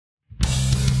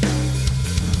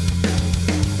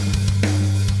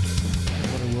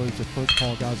first,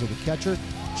 Paul Gazzo the catcher.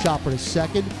 Chopper to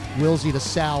second, Wilsey to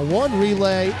Sal. One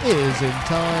relay is in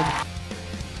time.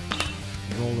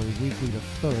 Roller Weekly to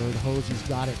third. Hosey's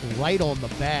got it right on the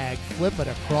bag. Flip it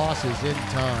across is in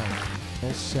time.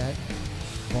 All set,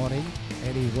 bunting,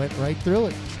 and he went right through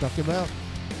it. Struck him out.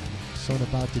 Son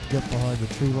about to dip behind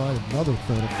the tree line. Another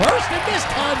throw to first, and this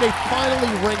time they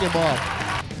finally ring him up.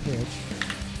 Pitch.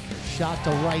 Shot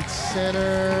to right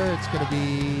center. It's going to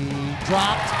be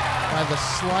dropped by the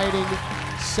sliding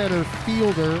center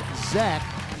fielder, Zach.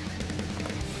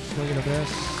 Swing and a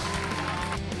miss.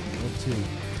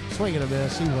 1-2. Swing and a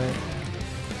miss. He went.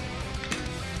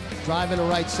 Driving to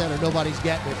right center. Nobody's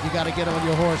getting it. You got to get on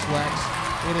your horse, Lex.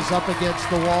 It is up against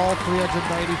the wall,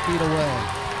 390 feet away.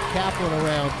 Kaplan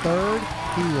around third.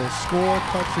 He will score.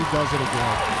 Country does it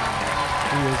again.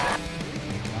 He is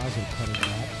Gazzo cutting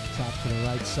that. Top to the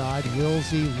right side.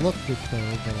 Wilsey looked at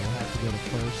third, but he'll have to go to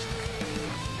first.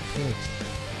 Pitch.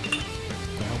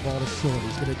 Ground ball to short.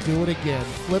 He's going to do it again.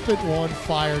 Flip it one,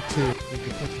 fire two. He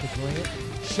can pitch to Grant.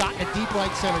 Shot in deep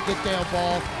right center. Get down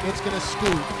ball. It's going to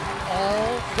scoot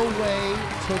all the way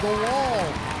to the wall.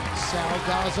 Sal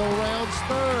Gazzo rounds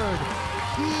third.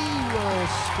 He will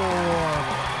score.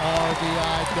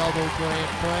 RBI double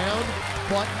Grant Brown.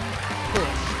 Button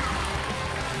push.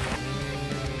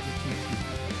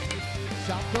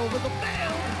 Chopped over the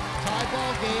mound. Tie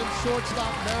ball game.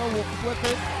 Shortstop Merrill will flip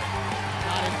it.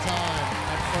 Not in time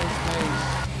at first base.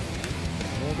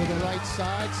 Over the right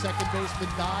side. Second baseman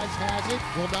dives. Has it.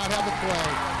 Will not have a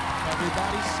play.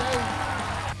 Everybody's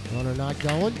safe. Runner not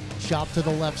going. Chop to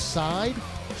the left side.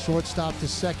 Shortstop to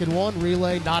second one.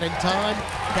 Relay not in time.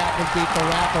 Kaplan beat the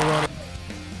Rapper runner.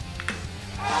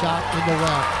 Shot in the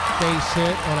left. Base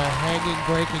hit on a hanging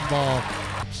breaking ball.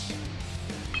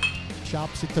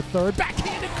 Chops it to third.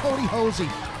 Backhanded Cody Hosey.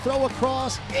 Throw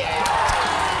across.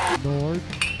 Nord.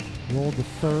 Roll to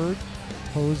third.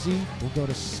 Hosey will go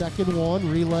to second one.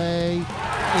 Relay in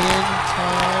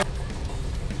time.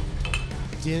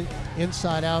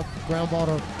 Inside out. Ground ball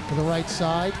to the right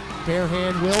side. Bare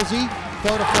hand Wilsey.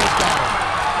 Throw to first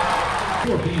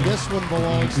down. This one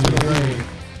belongs to the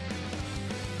Rays.